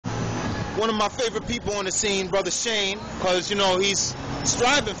one of my favorite people on the scene, Brother Shane, because, you know, he's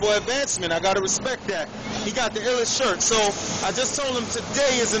striving for advancement. I got to respect that. He got the illest shirt. So I just told him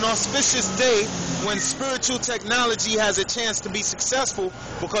today is an auspicious day when spiritual technology has a chance to be successful,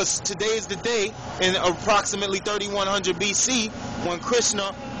 because today is the day in approximately 3100 BC when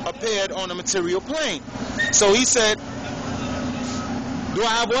Krishna appeared on a material plane. So he said, do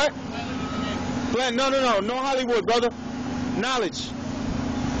I have what? No Hollywood, brother. Knowledge.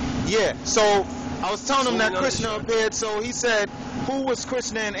 Yeah, so I was telling him that Krishna appeared, so he said, who was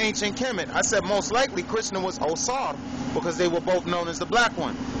Krishna in ancient Kemet? I said, most likely Krishna was Osir, because they were both known as the Black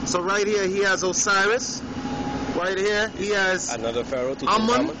One. So right here he has Osiris. Right here he has another pharaoh,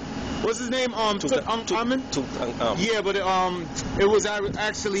 Amun. What's his name? Amun? Yeah, but it was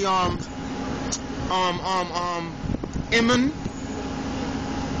actually Imun.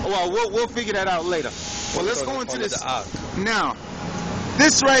 Well, we'll figure that out later. Well, let's go into this now.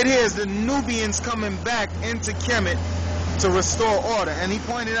 This right here is the Nubians coming back into Kemet to restore order. And he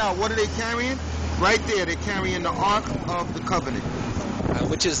pointed out, what are they carrying? Right there, they're carrying the Ark of the Covenant.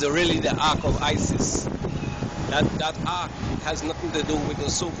 Which is really the Ark of Isis. That Ark has nothing to do with the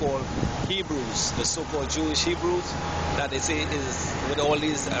so-called Hebrews, the so-called Jewish Hebrews, that they say is with all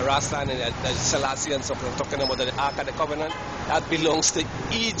these Rastan and Selassie and stuff, talking about the Ark of the Covenant. That belongs to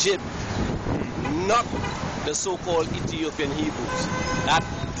Egypt, not the so-called Ethiopian Hebrews. That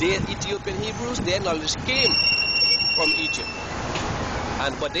the Ethiopian Hebrews, their knowledge came from Egypt,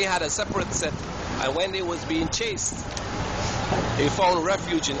 but they had a separate set. And when they was being chased, they found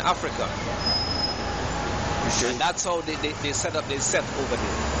refuge in Africa, and that's how they set up. They set over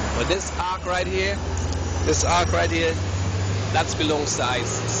there. But this ark right here, that belongs to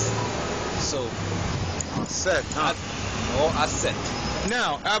ISIS. So, set, huh? A set.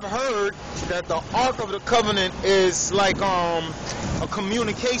 Now, I've heard that the Ark of the Covenant is like a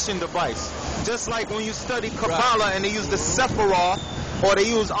communication device. Just like when you study Kabbalah and they use the Sephiroth, or they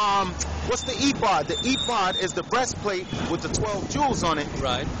use, what's the ephod? The ephod is the breastplate with the 12 jewels on it.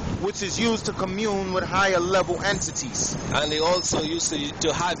 Right. Which is used to commune with higher level entities. And they also used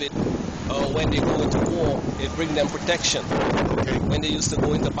to have it when they go into war, it bring them protection. Okay. When they used to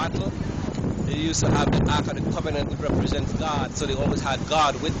go into battle, they used to have the Ark of the Covenant, which represents God, so they always had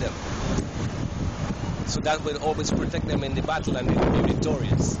God with them. So that would always protect them in the battle and they would be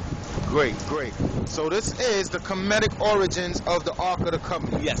victorious. Great, great. So this is the Kemetic origins of the Ark of the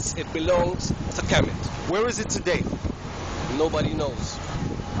Covenant. Yes, it belongs to Kemet. Where is it today? Nobody knows.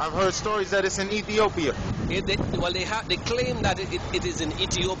 I've heard stories that it's in Ethiopia. They claim that it is in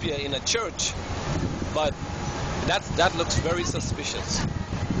Ethiopia in a church, but that looks very suspicious.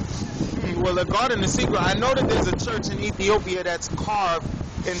 Well, the Garden of Secret, I know that there's a church in Ethiopia that's carved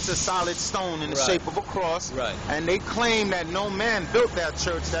into solid stone in the shape of a cross. Right. And they claim that no man built that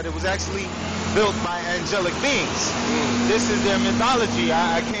church, that it was actually built by angelic beings. This is their mythology.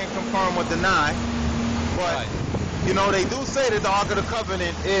 I can't confirm or deny. But, you know, they do say that the Ark of the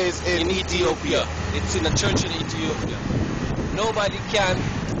Covenant is in Ethiopia. It's in a church in Ethiopia. Nobody can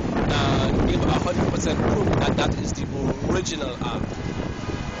give 100% proof that is the original Ark.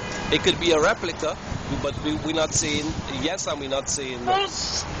 It could be a replica, but we're not saying yes and we're not saying no. I'm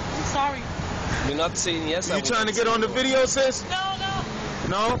sorry. We're not saying yes and you trying to get on the video, sis? No.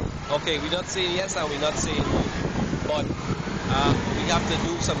 No? Okay, we're not saying yes and we're not saying no. But we have to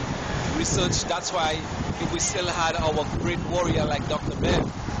do some research. That's why if we still had our great warrior like Dr. Ben,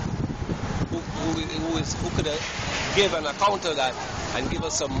 who could give an account of that and give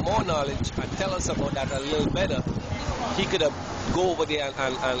us some more knowledge and tell us about that a little better, he could have go over there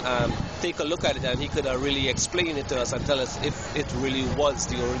and take a look at it, and he could really explain it to us and tell us if it really was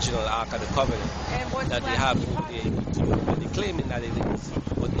the original Ark of the Covenant that they have over there in Ethiopia. They're claiming that it is,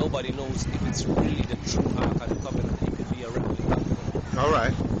 but nobody knows if it's really the true Ark of the Covenant. It could be a replica. All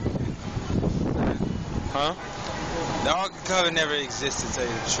right. Huh? The Ark of the Covenant never existed, to tell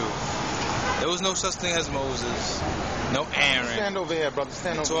you the truth. There was no such thing as Moses, no Aaron. Stand over here, brother.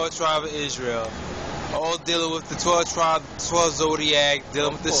 Stand over here. 12 tribes of Israel. All dealing with the 12 tribes, 12 zodiac,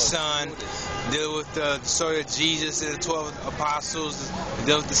 dealing with the sun, dealing with the story of Jesus and the 12 apostles,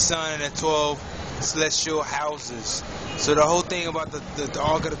 dealing with the sun and the 12 celestial houses. So the whole thing about the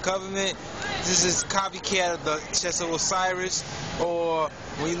Ark of the Covenant, this is copycat of the chest of Osiris, or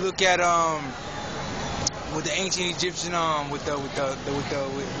when you look at with the ancient Egyptian with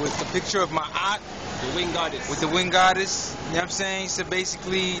the picture of Ma'at, the winged goddess. With the winged goddess, you know what I'm saying? So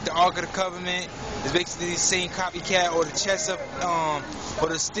basically, the Ark of the Covenant is basically the same copycat, or the chest of, or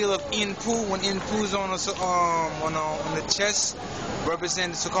the steel of Inpu. When Inpu's on the chest,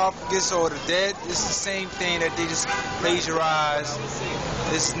 represent the sarcophagus or the dead. It's the same thing that they just plagiarize.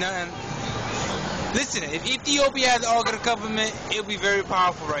 It's nothing. Listen, if Ethiopia had the Ark of the Covenant, it would be very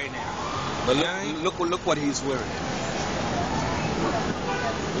powerful right now. But look what he's wearing.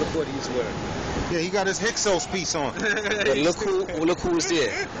 Look what he's wearing. Yeah, he got his Hyksos piece on. But look who's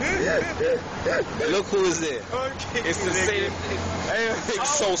there. Look who is there. Okay. It's the same thing.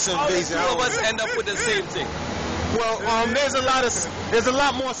 Hyksos How the invasion. two of us end up with the same thing? Well, there's a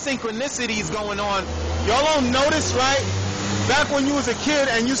lot more synchronicities going on. Y'all don't notice, right? Back when you was a kid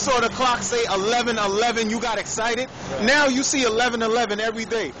and you saw the clock say 11:11, you got excited. Right. Now you see 11:11 every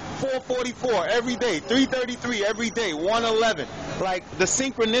day, 4:44 every day, 3:33 every day, 1:11. Like the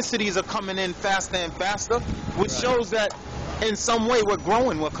synchronicities are coming in faster and faster, which shows that in some way we're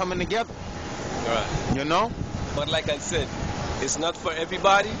growing, we're coming together. Right. You know? But like I said, it's not for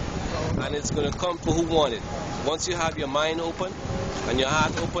everybody, and it's going to come for who want it. Once you have your mind open and your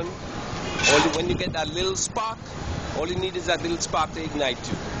heart open, when you get that little spark, all you need is that little spark to ignite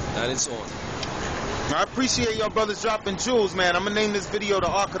you, and it's on. I appreciate y'all brothers dropping jewels, man. I'm gonna name this video the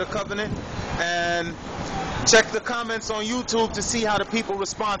Ark of the Covenant, and check the comments on YouTube to see how the people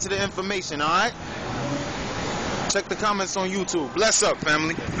respond to the information. All right? Check the comments on YouTube. Bless up,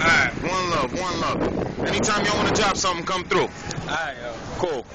 family. All right, one love, one love. Anytime y'all wanna drop something, come through. All right, yo. Cool.